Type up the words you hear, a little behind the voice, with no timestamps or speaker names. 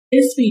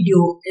This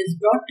video is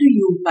brought to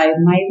you by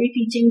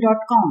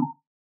mywayteaching.com.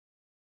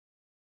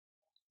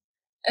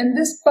 In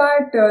this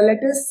part, let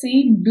us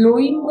see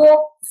blowing of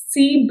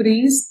sea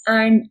breeze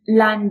and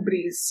land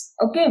breeze.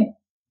 Okay.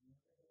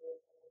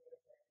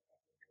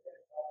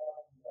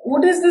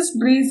 What is this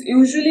breeze?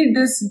 Usually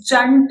this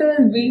gentle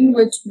wind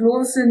which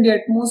blows in the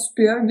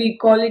atmosphere, we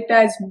call it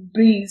as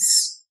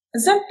breeze,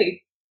 isn't it?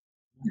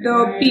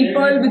 The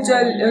people which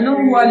are,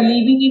 who are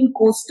living in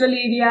coastal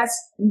areas,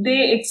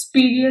 they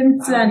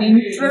experience an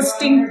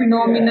interesting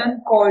phenomenon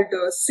called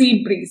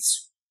sea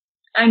breeze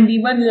and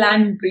even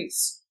land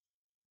breeze.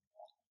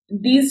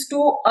 These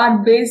two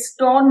are based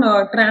on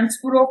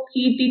transfer of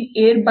heat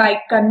in air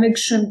by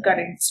convection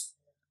currents.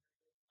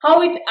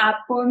 How it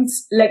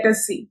happens, let us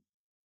see.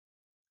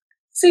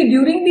 See,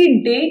 during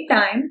the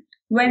daytime,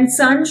 when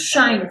sun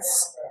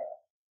shines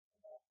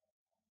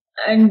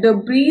and the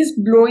breeze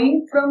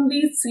blowing from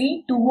the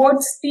sea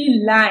towards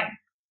the land,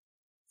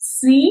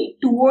 sea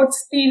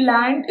towards the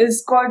land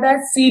is called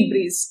as sea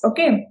breeze.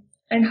 Okay.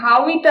 And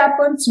how it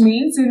happens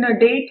means in the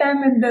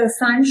daytime when the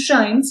sun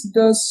shines,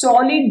 the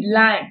solid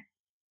land,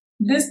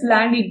 this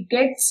land, it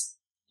gets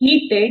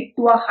heated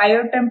to a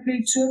higher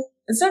temperature,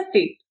 isn't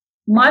it?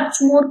 Much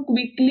more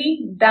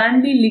quickly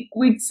than the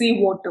liquid sea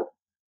water.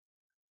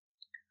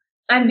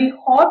 And the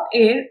hot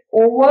air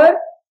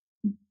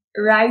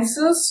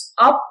rises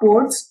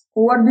upwards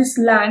over this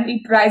land,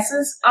 it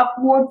rises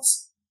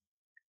upwards,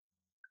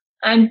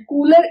 and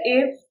cooler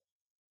air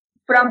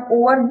from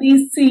over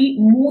the sea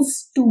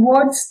moves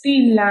towards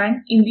the land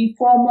in the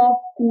form of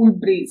cool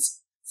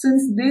breeze.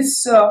 Since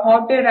this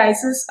hot air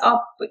rises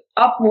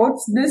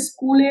upwards, this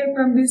cool air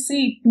from the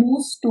sea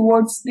moves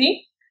towards the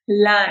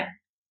land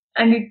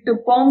and it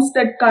forms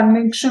that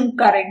convection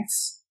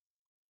currents.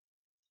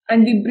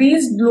 And the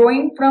breeze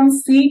blowing from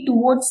sea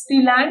towards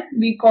the land,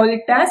 we call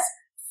it as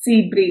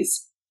sea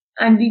breeze.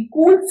 And the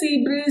cool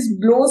sea breeze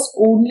blows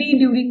only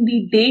during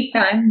the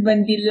daytime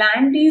when the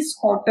land is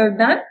hotter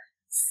than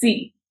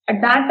sea.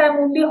 At that time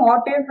only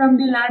hot air from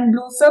the land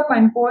blows up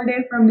and cold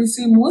air from the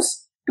sea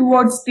moves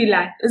towards the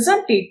land,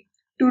 isn't it?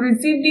 To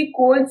receive the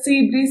cold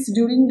sea breeze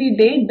during the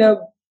day,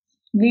 the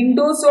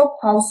windows of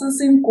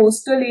houses in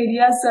coastal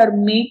areas are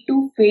made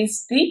to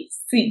face the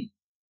sea.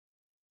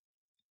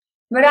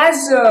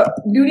 Whereas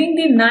during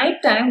the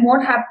night time,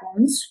 what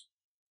happens?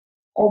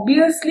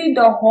 Obviously,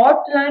 the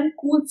hot land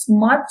cools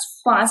much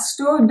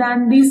faster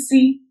than the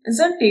sea,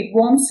 isn't it?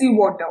 Warm sea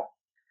water.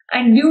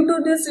 And due to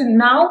this,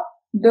 now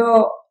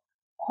the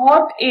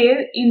hot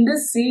air in the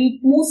sea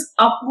moves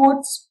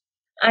upwards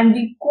and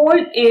the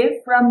cold air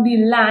from the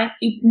land,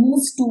 it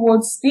moves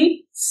towards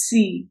the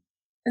sea,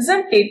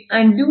 isn't it?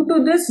 And due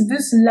to this,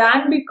 this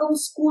land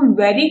becomes cool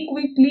very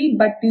quickly,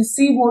 but the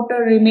sea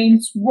water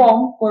remains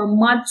warm for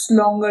much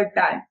longer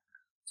time.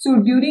 So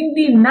during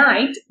the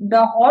night,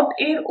 the hot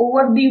air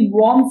over the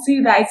warm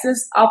sea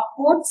rises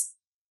upwards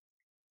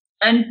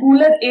and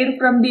cooler air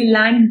from the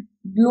land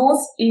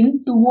blows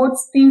in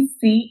towards the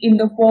sea in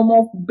the form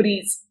of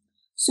breeze.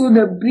 So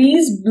the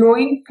breeze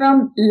blowing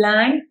from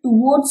land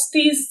towards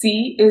the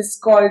sea is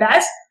called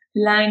as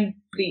land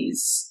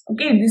breeze.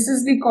 Okay, this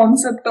is the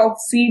concept of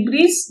sea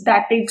breeze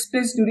that takes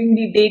place during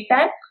the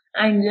daytime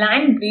and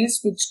land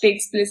breeze which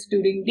takes place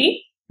during the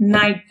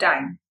night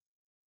time.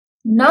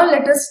 Now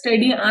let us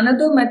study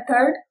another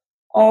method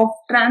of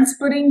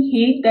transferring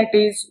heat, that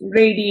is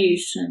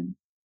radiation.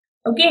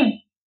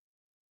 Okay.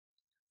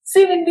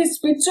 See, when we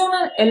switch on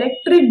an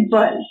electric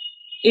bulb,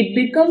 it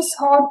becomes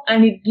hot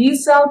and it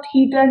gives out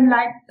heat and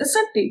light,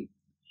 isn't it?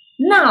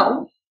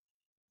 Now,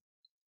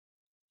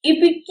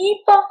 if we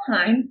keep our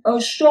hand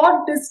a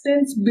short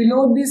distance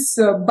below this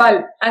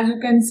bulb, as you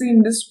can see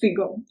in this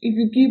figure, if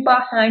we keep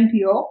our hand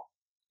here,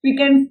 we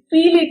can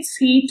feel its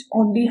heat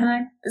on the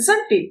hand,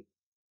 isn't it?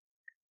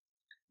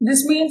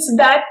 This means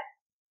that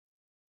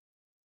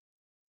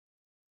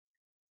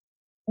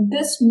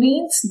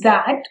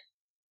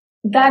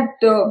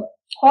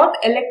hot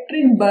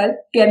electric bulb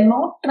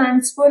cannot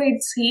transfer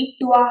its heat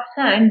to our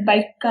hand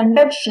by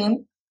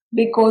conduction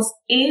because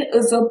air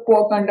is a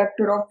poor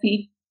conductor of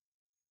heat.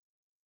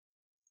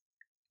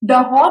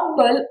 The hot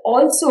bulb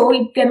also,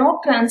 it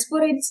cannot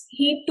transfer its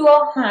heat to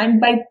our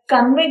hand by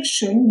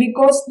convection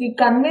because the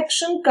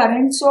convection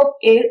currents of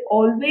air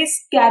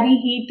always carry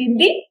heat in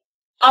the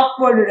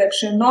upward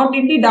direction, not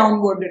in the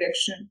downward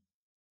direction.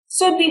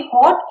 So the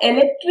hot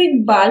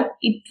electric bulb,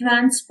 it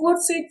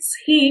transfers its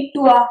heat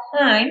to our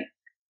hand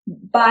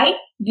by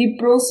the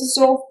process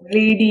of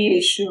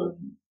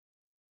radiation.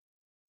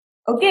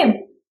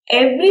 Okay,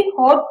 every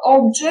hot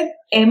object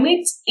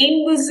emits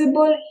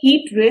invisible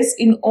heat rays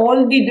in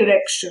all the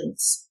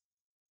directions.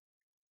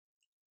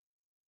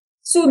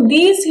 So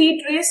these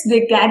heat rays,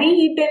 they carry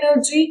heat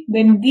energy.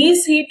 When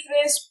these heat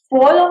rays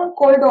fall on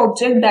cold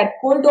object, that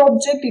cold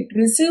object, it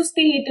receives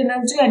the heat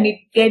energy and it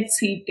gets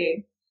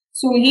heated.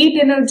 So heat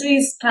energy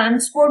is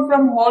transferred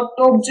from hot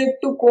object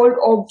to cold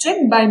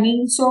object by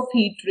means of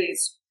heat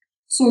rays.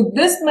 So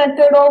this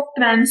method of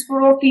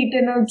transfer of heat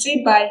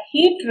energy by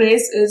heat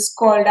rays is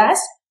called as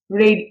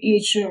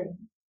radiation.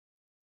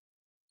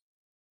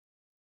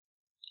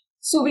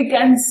 So we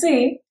can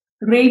say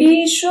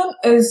radiation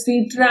is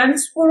the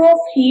transfer of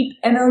heat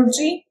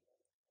energy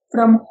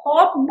from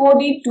hot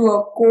body to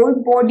a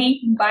cold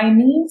body by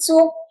means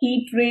of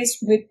heat rays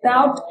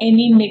without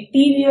any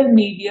material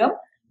medium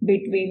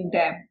between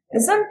them,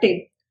 isn't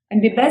it?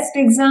 And the best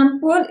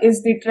example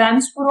is the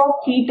transfer of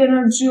heat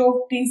energy of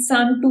the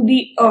sun to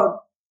the earth.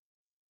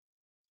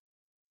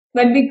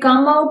 When we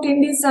come out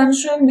in the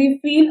sunshine, we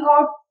feel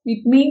hot.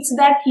 It means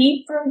that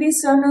heat from the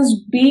sun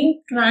is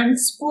being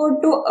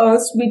transferred to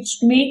us, which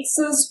makes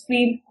us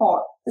feel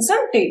hot,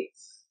 isn't it?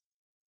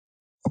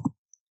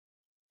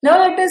 Now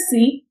let us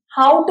see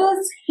how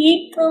does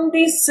heat from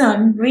the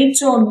sun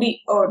reach on the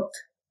earth?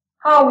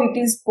 How it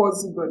is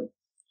possible?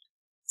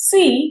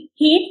 See,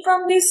 heat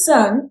from the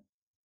sun,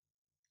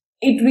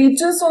 it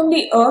reaches on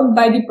the earth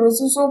by the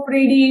process of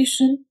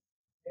radiation.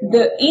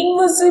 The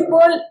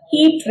invisible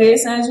heat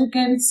rays, as you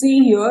can see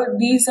here,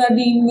 these are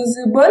the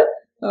invisible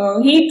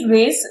heat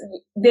rays.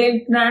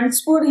 They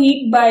transfer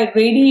heat by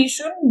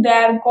radiation. They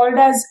are called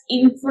as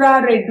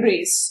infrared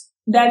rays.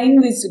 They are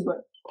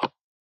invisible.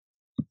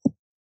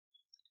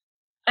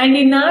 And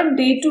in our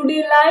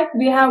day-to-day life,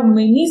 we have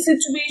many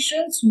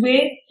situations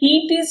where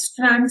heat is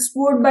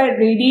transferred by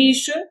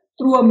radiation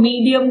through a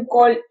medium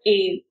called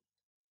air.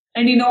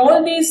 And in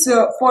all these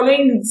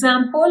following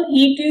example,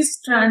 heat is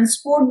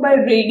transferred by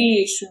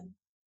radiation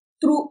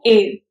through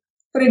air.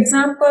 For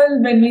example,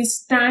 when we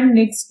stand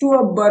next to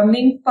a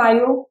burning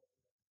fire,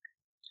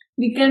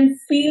 we can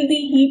feel the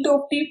heat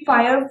of the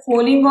fire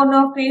falling on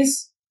our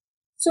face.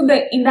 So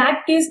in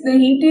that case, the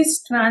heat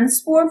is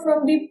transferred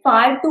from the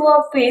fire to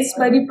our face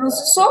by the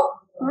process of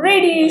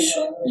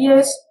radiation.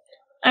 Yes.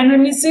 And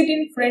when we sit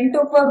in front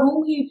of a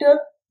room heater,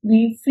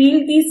 we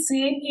feel the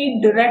same heat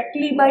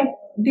directly by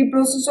the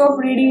process of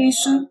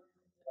radiation.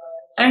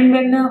 And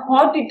when a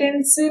hot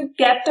utensil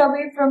kept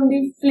away from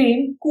the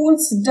flame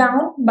cools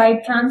down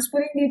by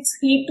transferring its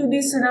heat to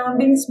the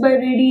surroundings by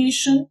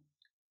radiation.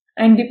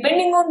 And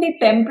depending on the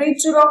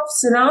temperature of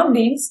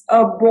surroundings,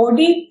 a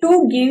body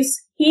too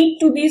gives heat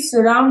to the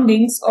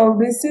surroundings or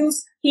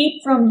receives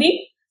heat from the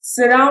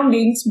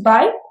surroundings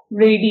by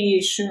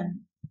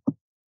radiation.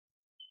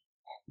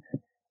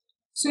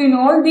 So in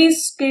all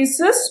these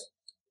cases,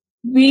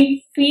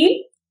 we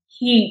feel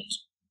heat,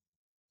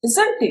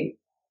 isn't it?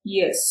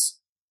 Yes.